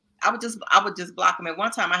 I would just block him. At one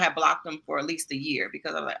time, I had blocked him for at least a year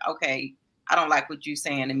because I'm like, okay, I don't like what you're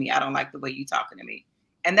saying to me. I don't like the way you talking to me,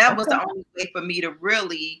 and that was Okay. the only way for me to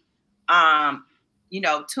really,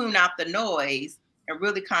 tune out the noise and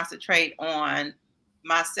really concentrate on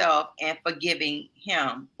myself and forgiving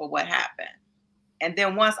him for what happened. And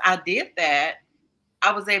then once I did that,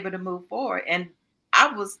 I was able to move forward, and I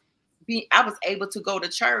was I was able to go to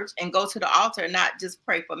church and go to the altar, and not just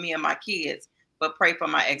pray for me and my kids, but pray for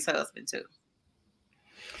my ex husband too.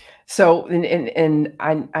 So, and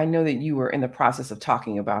I know that you were in the process of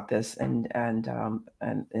talking about this, and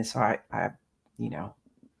so I you know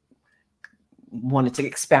wanted to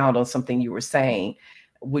expound on something you were saying,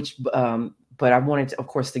 which but I wanted to, of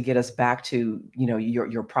course, to get us back to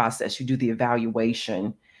your process. You do the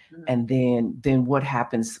evaluation, Mhm. and then what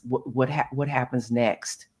happens? What happens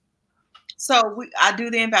next? So I do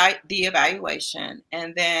the evaluation,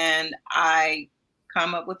 and then I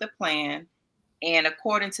come up with a plan. And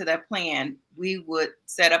according to that plan, we would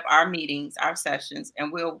set up our meetings, our sessions,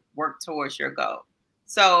 and we'll work towards your goal.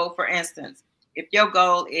 So, for instance, if your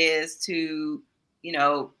goal is to, you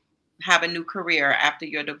know, have a new career after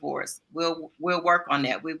your divorce, we'll work on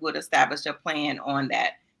that. We would establish a plan on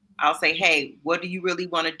that. I'll say, hey, what do you really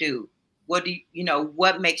want to do? What do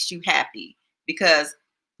what makes you happy? Because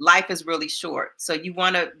life is really short. So you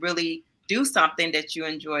want to really do something that you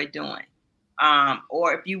enjoy doing.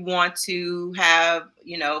 Or if you want to have,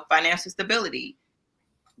 financial stability,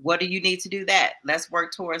 what do you need to do that? Let's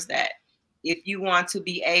work towards that. If you want to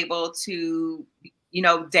be able to,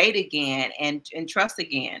 date again and trust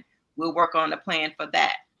again, we'll work on a plan for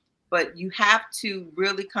that. But you have to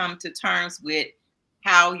really come to terms with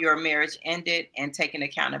how your marriage ended and taking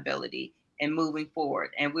accountability and moving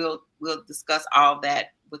forward. And we'll discuss all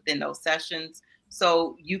that within those sessions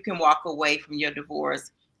so you can walk away from your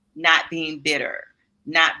divorce not being bitter,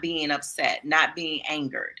 not being upset, not being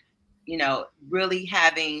angered, really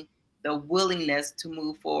having the willingness to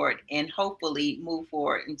move forward and hopefully move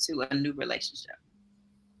forward into a new relationship.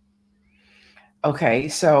 Okay,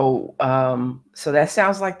 so that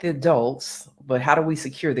sounds like the adults, but how do we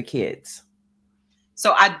secure the kids?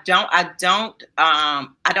 So I don't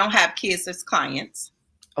have kids as clients.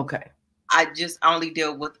 Okay, I just only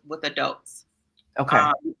deal with adults.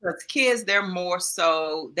 okay, Because kids, they're more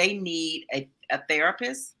so they need a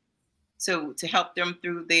therapist to help them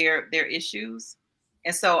through their issues.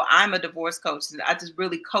 And so I'm a divorce coach, and I just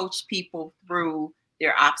really coach people through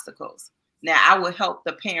their obstacles. Now I will help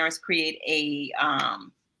the parents create a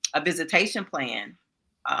visitation plan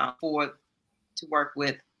for to work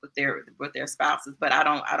with their spouses, but I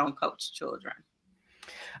don't coach children.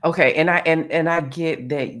 okay. And I get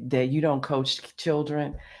that you don't coach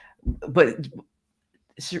children, but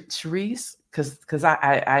Cherice, because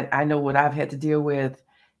I know what I've had to deal with,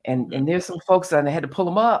 and Hmm. there's some folks that I had to pull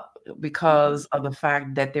them up Hmm. because of the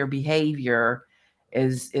fact that their behavior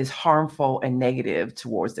is harmful and negative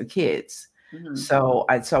towards their kids. Hmm. So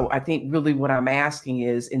I think really what I'm asking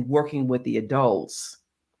is in working with the adults,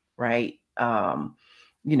 right? And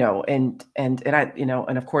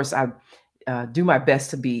of course I do my best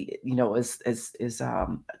to be, as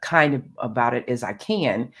kind of about it as I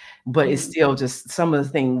can, but it's Hmm. still just some of the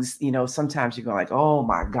things, sometimes you go like, oh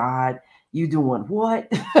my God, you doing what?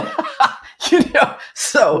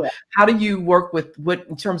 So Yeah. how do you work with what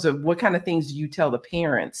in terms of what kind of things do you tell the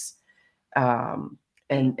parents, um,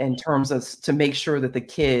 and in terms of to make sure that the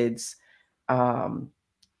kids, um,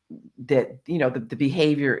 that the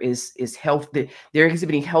behavior is healthy, they're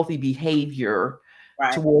exhibiting healthy behavior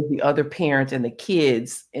Right. toward the other parent and the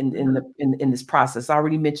kids Hmm. in this process. I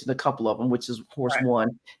already mentioned a couple of them, which is of course Right.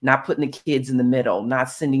 one, not putting the kids in the middle, not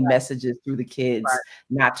sending Right. messages through the kids, Right.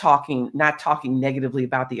 not talking negatively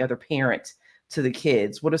about the other parent to the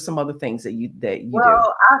kids. What are some other things that you do?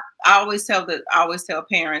 Well, I always tell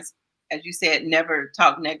parents, as you said, never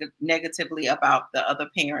talk negatively about the other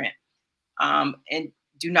parent, and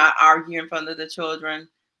do not argue in front of the children.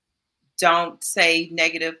 Don't say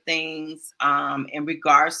negative things in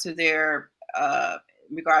regards to their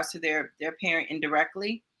parent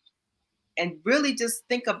indirectly, and really just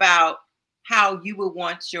think about how you would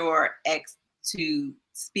want your ex to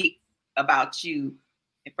speak about you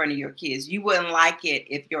in front of your kids. You wouldn't like it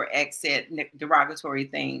if your ex said derogatory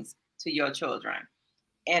things to your children.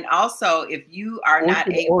 And also, if you are Or not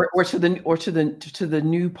to, able to the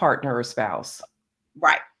new partner or spouse.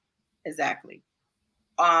 right, exactly.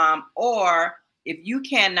 Or if you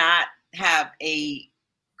cannot have a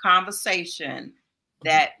conversation Mhm.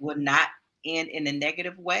 that will not end in a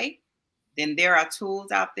negative way, then there are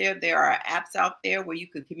tools out there, there are apps out there where you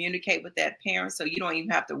could communicate with that parent so you don't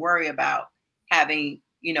even have to worry about having,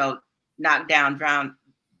 knock down, drown,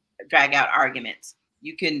 drag out arguments.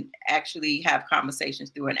 You can actually have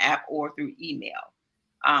conversations through an app or through email,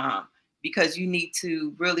 um, because you need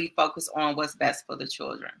to really focus on what's best for the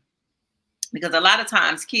children. Because a lot of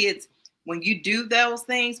times kids, when you do those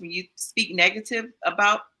things, when you speak negative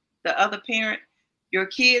about the other parent, your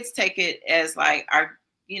kids take it as like,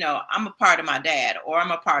 I'm a part of my dad or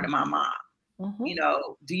I'm a part of my Mhm. mom.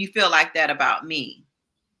 Mhm. Do you feel like that about me?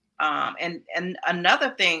 And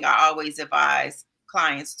another thing I always advise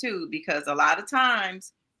clients too, because a lot of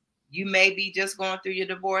times you may be just going through your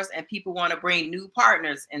divorce and people want to bring new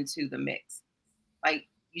partners into the mix. Like,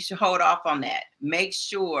 you should hold off on that. Make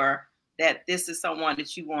sure that this is someone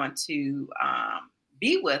that you want to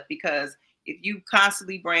be with, because if you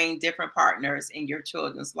constantly bring different partners in your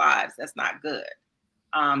children's lives, that's not good.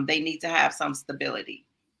 They need to have some stability,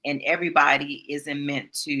 and everybody isn't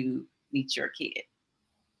meant to meet your kid.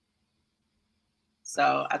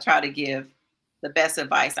 So I try to give the best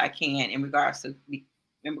advice I can in regards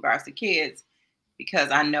to kids, because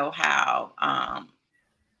I know how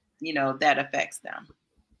that affects them,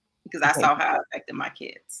 because I Okay. saw how it affected my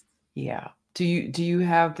kids. Yeah. Do you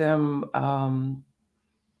have them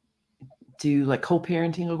do like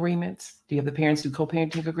co-parenting agreements? Do you have the parents do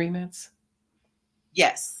co-parenting agreements?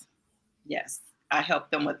 Yes, yes, I help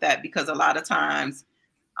them with that, because a lot of times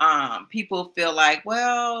people feel like,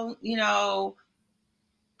 well,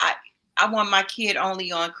 I I want my kid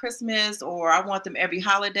only on Christmas, or I want them every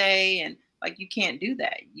holiday, and like, you can't do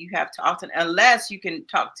that. You have to often, unless you can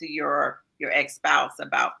talk to your ex-spouse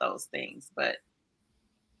about those things, but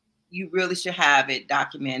you really should have it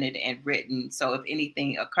documented and written, so if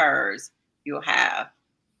anything occurs, you'll have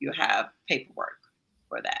paperwork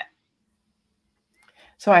for that.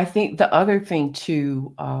 So I think the other thing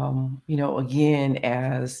too, again,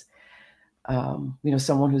 as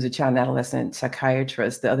someone who's a child and adolescent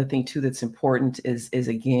psychiatrist, the other thing too that's important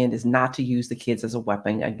is not to use the kids as a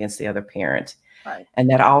weapon against the other parent, Right. and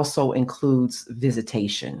that also includes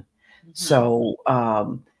visitation. Hmm. So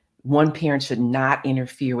one parent should not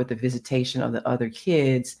interfere with the visitation of the other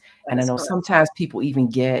kids. That And I is know correct. sometimes people even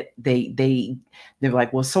get they're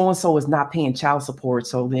like, well, so and so is not paying child support,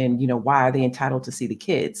 so then why are they entitled to see the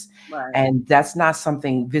kids? Right. And that's not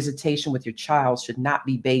something. Visitation with your child should not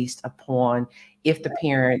be based upon if the Right.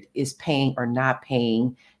 parent is paying or not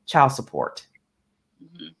paying child support.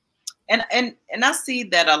 Hmm. And I see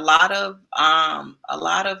that a lot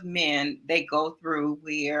of men, they go through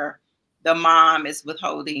where the mom is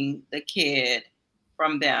withholding the kid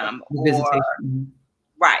from them, The or visitation. Mhm.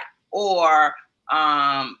 right, or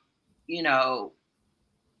um you know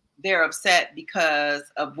they're upset because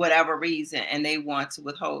of whatever reason, and they want to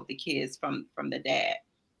withhold the kids from the dad,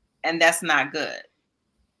 and that's not good.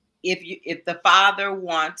 If the father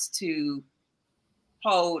wants to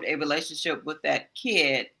hold a relationship with that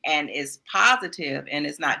kid and is positive and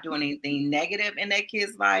is not doing anything negative in that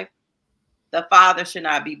kid's life, the father should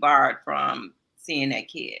not be barred from seeing that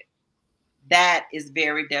kid. That is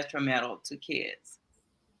very detrimental to kids,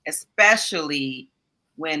 especially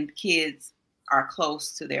when kids are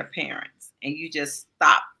close to their parents and you just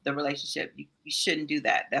stop the relationship. You shouldn't do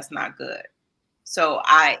that. That's not good. So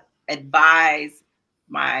I advise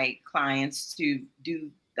my clients to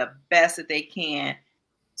do the best that they can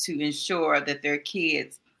to ensure that their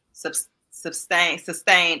kids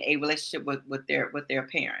sustain a relationship with their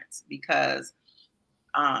parents, because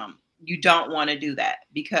you don't want to do that,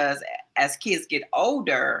 because as kids get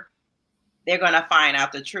older, they're going to find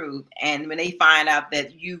out the truth, and when they find out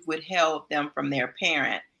that you've withheld them from their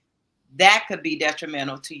parent, that could be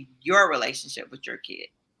detrimental to your relationship with your kid.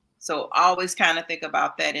 So always kind of think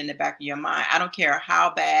about that in the back of your mind. I don't care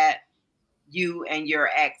how bad you and your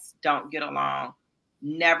ex don't get along,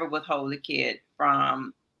 never withhold a kid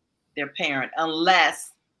from their parent,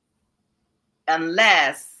 unless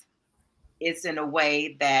it's in a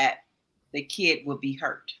way that the kid will be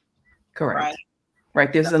hurt, right? Correct.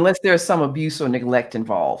 Right. So, Unless there's some abuse or neglect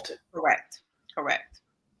involved. correct, correct.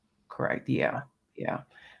 Correct. Yeah. Yeah.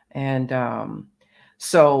 And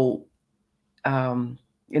so um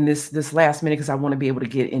in this last minute, because I want to be able to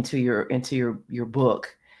get into your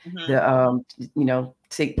book, Hmm. the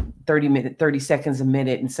take 30 seconds a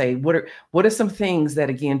minute and say what are some things that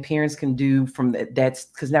again parents can do from that's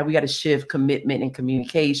because now we got to shift commitment and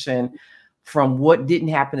communication from what didn't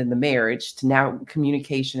happen in the marriage to now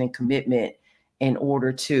communication and commitment in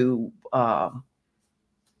order to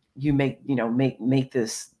you make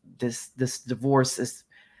this divorce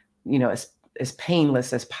as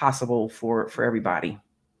painless as possible for everybody.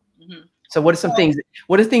 Hmm. So what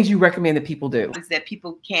are things you recommend that people do? Is that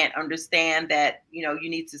people can't understand that you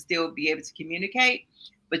need to still be able to communicate,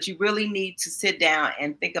 but you really need to sit down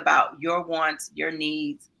and think about your wants, your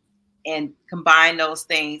needs, and combine those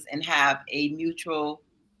things and have a mutual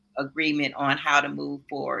agreement on how to move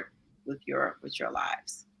forward with your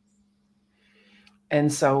lives.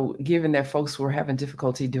 And so given that folks were having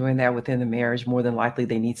difficulty doing that within the marriage, more than likely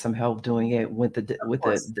they need some help doing it with the Of with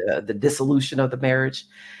the course. the, the dissolution of the marriage.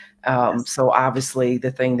 Yes. So obviously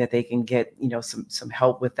the thing that they can get, some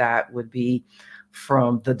help with that would be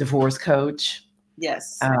from the divorce coach.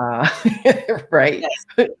 Yes. Uh, right?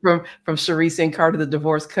 Yes. From Cherice N, the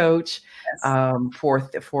divorce coach, Yes. for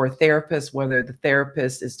therapists, whether the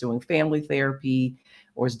therapist is doing family therapy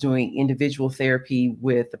or is doing individual therapy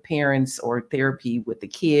with the parents or therapy with the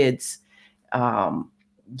kids, um,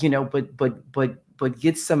 but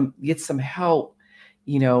get some help,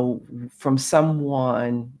 from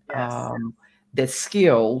someone Yes. that's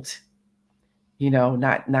skilled,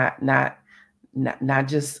 not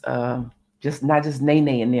just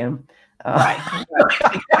nay and them. Right.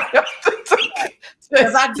 Right.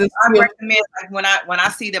 Because I Skill. recommend, like, when I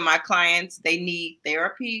see that my clients, they need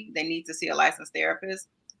therapy, they need to see a licensed therapist.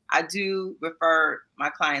 I do refer my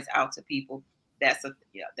clients out to people that's a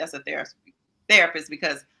therapist,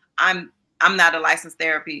 because I'm I'm not a licensed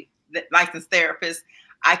therapist.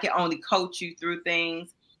 I can only coach you through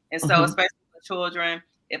things, and so Mhm. especially with children,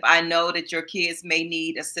 if I know that your kids may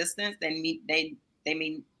need assistance, they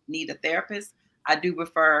may need a therapist. I do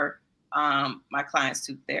refer my clients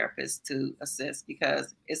to therapists to assist,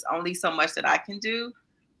 because it's only so much that I can do.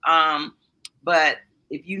 Um, but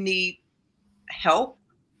if you need help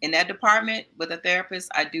in that department with a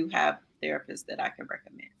therapist, I do have therapists that I can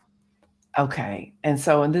recommend. Okay. And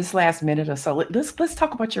so in this last minute or so, let's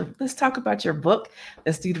talk about your book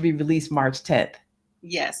that's due to be released March 10th.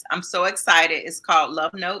 Yes, I'm so excited. It's called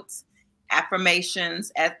Love Notes,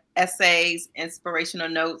 Affirmations, Essays, Inspirational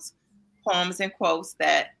Notes, Poems and Quotes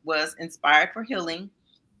that was inspired for healing.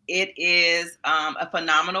 It is a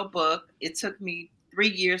phenomenal book. It took me 3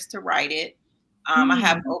 years to write it. I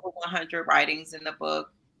have Mm. over 100 writings in the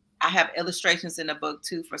book. I have illustrations in the book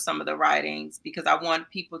too for some of the writings, because I want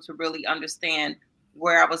people to really understand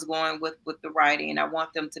where I was going with the writing, and I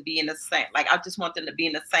want them to be in the same, like, I just want them to be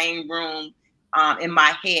in the same room, in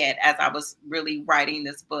my head as I was really writing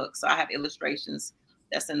this book. So I have illustrations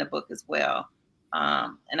that's in the book as well.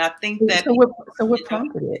 And I think that So what people so what enjoy.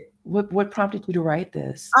 prompted it? What prompted you to write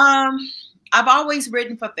this? Um, I've always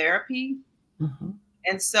written for therapy, Mhm.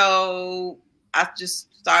 and so I just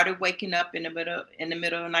started waking up in the middle of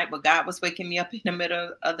the night. But God was waking me up in the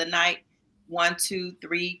middle of the night, 1, 2,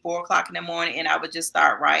 3, 4 o'clock in the morning, and I would just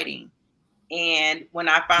start writing. And when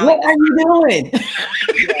I finally What are decided, you doing?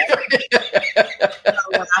 yeah, so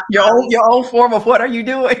when I Your own finally, your own form of what are you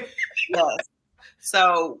doing? yes,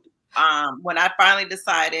 so when I finally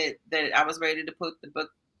decided that I was ready to put the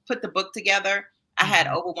book together, I had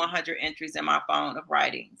Mhm. over 100 entries in my phone of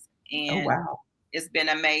writings, Oh, and wow. it's been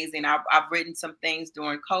amazing. I've written some things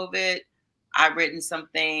during COVID. I've written some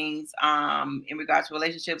things in regards to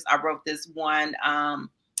relationships. I wrote this one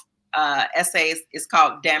essay. It's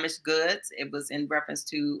called "Damaged Goods." It was in reference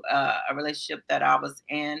to a relationship that I was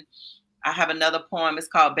in. I have another poem. It's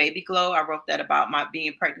called "Baby Glow." I wrote that about my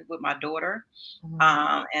being pregnant with my daughter.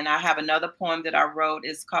 Mm. And I have another poem that I wrote.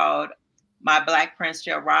 It's called "My Black Prince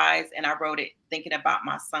Shall Rise," and I wrote it thinking about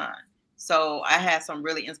my son. So I had some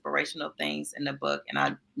really inspirational things in the book, and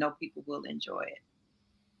I know people will enjoy it.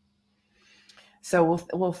 So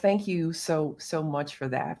well, thank you so much for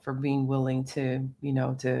that, for being willing to,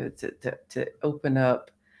 to open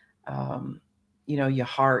up, um, your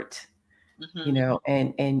heart, Hmm.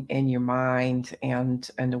 and your mind, and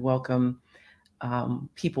to welcome,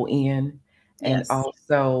 people in, and Yes.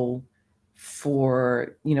 also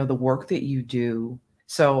for, the work that you do.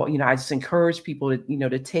 So, I just encourage people to,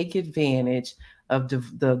 to take advantage of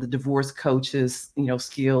the divorce coaches,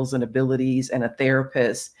 skills and abilities, and a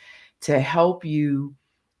therapist to help you,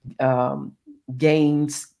 um,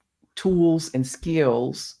 gains tools and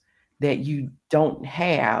skills that you don't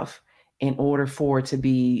have, in order for it to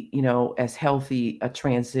be, as healthy a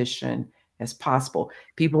transition as possible.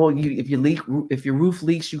 People, if your roof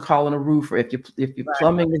leaks, you call in a roofer. If your Right.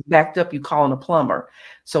 plumbing is backed up, you call in a plumber.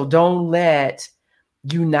 So don't let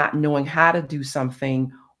you not knowing how to do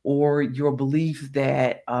something, or your belief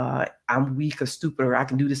that, I'm weak or stupid, or I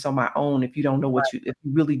can do this on my own. If you don't know if you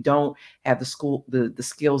really don't have the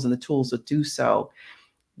skills and the tools to do so,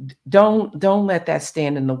 don't let that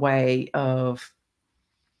stand in the way of,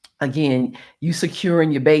 again, you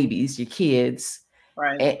securing your babies, your kids,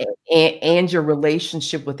 Right. and your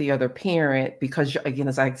relationship with the other parent, because again,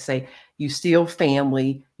 as I say, you still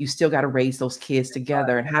family, you still got to raise those kids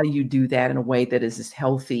together. And how do you do that in a way that is as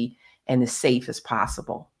healthy and as safe as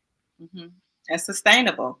possible? Hmm. And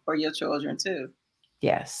sustainable for your children too.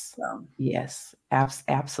 Yes. So. Yes,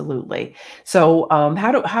 absolutely. So,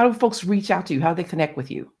 how do folks reach out to you? How do they connect with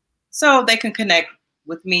you? So they can connect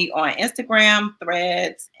with me on Instagram,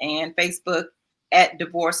 Threads, and Facebook at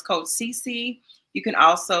Divorce Coach CC. You can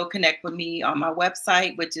also connect with me on my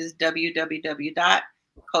website, which is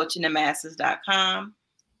www.coachingthemasses.com.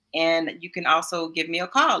 And you can also give me a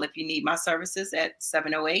call if you need my services at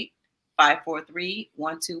 708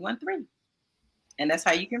 543-1213. And that's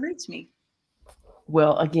how you can reach me.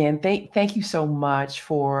 Well, again, thank you so much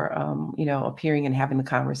for appearing and having the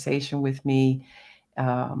conversation with me.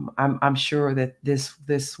 I'm sure that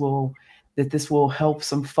this will help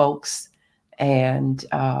some folks, and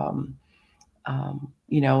and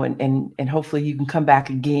hopefully you can come back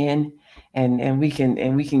again, and we can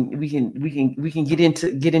get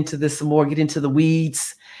into this some more, get into the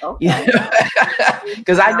weeds, Okay.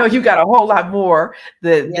 because I know you got a whole lot more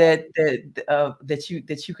that Yeah. that you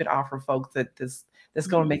could offer folks that's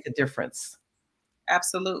going to make a difference.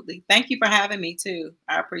 Absolutely. Thank you for having me too.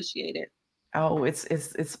 I appreciate it. Oh, it's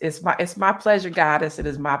my pleasure, Goddess. It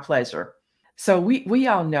is my pleasure. So we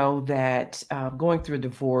all know that going through a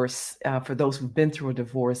divorce, for those who've been through a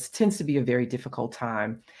divorce, tends to be a very difficult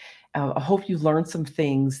time. I hope you learned some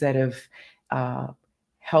things that have uh,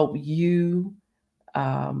 helped you,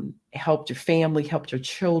 helped your family, helped your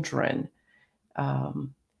children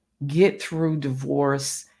um, get through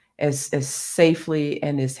divorce as safely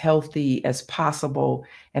and as healthy as possible.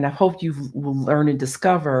 And I hope you will learn and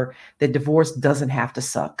discover that divorce doesn't have to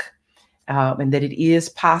suck, and that it is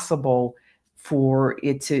possible for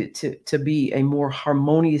it to be a more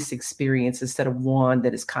harmonious experience instead of one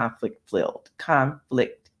that is conflict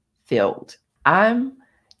filled. I'm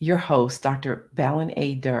your host, Dr. Balin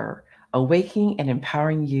A. Durr, awakening and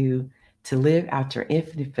empowering you to live out your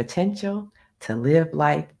infinite potential, to live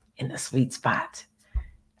life in the sweet spot.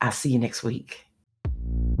 I'll see you next week.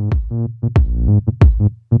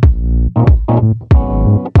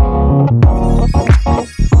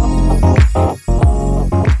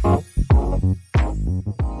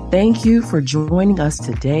 Thank you for joining us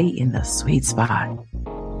today in the sweet spot.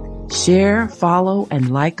 Share, follow,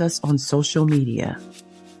 and like us on social media.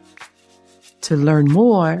 To learn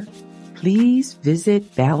more, please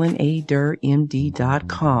visit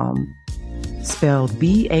balinadurmd.com, spelled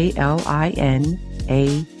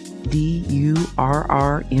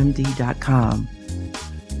BALINADURRMD.com.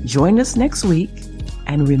 Join us next week,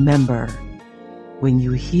 and remember, when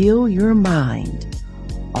you heal your mind,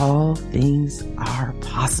 all things are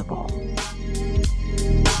possible.